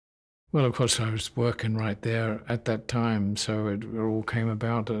Well, of course, I was working right there at that time, so it all came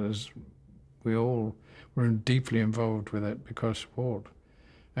about as we all were deeply involved with it because of Walt.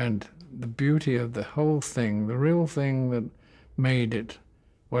 And the beauty of the whole thing, the real thing that made it,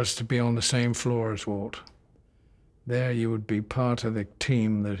 was to be on the same floor as Walt. There you would be part of the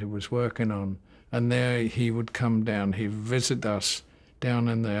team that he was working on, and there he would come down. He'd visit us down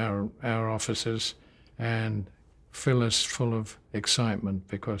in our offices and fill us full of excitement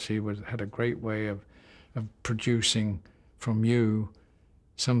because he had a great way of producing from you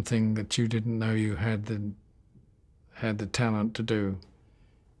something that you didn't know you had the talent to do.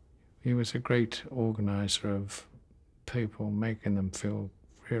 He was a great organizer of people, making them feel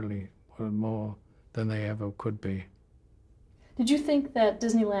really more than they ever could be. Did you think that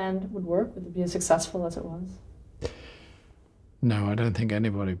Disneyland would work? Would it be as successful as it was? No, I don't think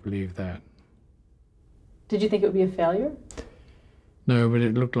anybody believed that. Did you think it would be a failure? No, but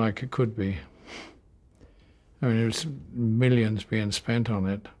it looked like it could be. I mean, there was millions being spent on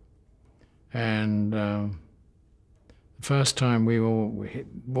it. And the first time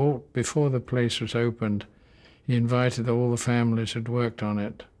Walt, before the place was opened, he invited all the families who'd worked on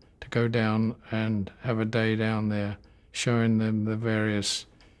it to go down and have a day down there, showing them the various,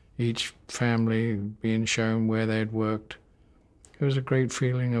 each family being shown where they'd worked. It was a great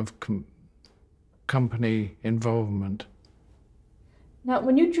feeling of company involvement. Now,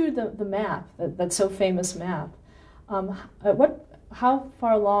 when you drew the map, that so famous map, how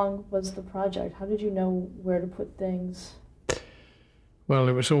far along was the project? How did you know where to put things? Well,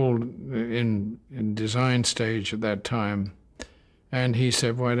 it was all in design stage at that time. And he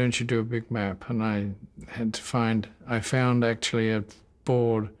said, why don't you do a big map? And I found actually a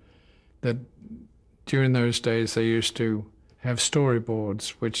board that during those days they used to have storyboards,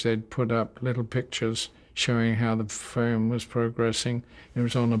 which they'd put up little pictures showing how the film was progressing. It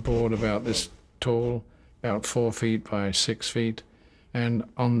was on a board about this tall, about 4 feet by 6 feet. And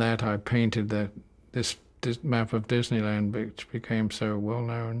on that I painted this map of Disneyland, which became so well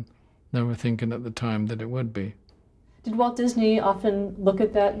known, never thinking at the time that it would be. Did Walt Disney often look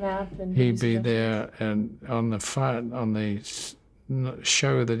at that map? And he'd be there, and on the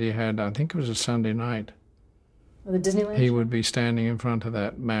show that he had, I think it was a Sunday night, the Disneyland he show? would be standing in front of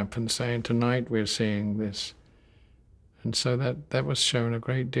that map and saying, tonight we're seeing this. And so that was shown a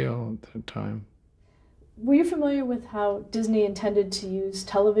great deal at the time. Were you familiar with how Disney intended to use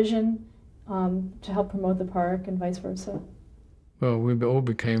television to help promote the park and vice versa? Well, we all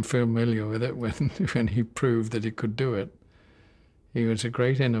became familiar with it when he proved that he could do it. He was a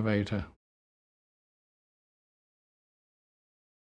great innovator.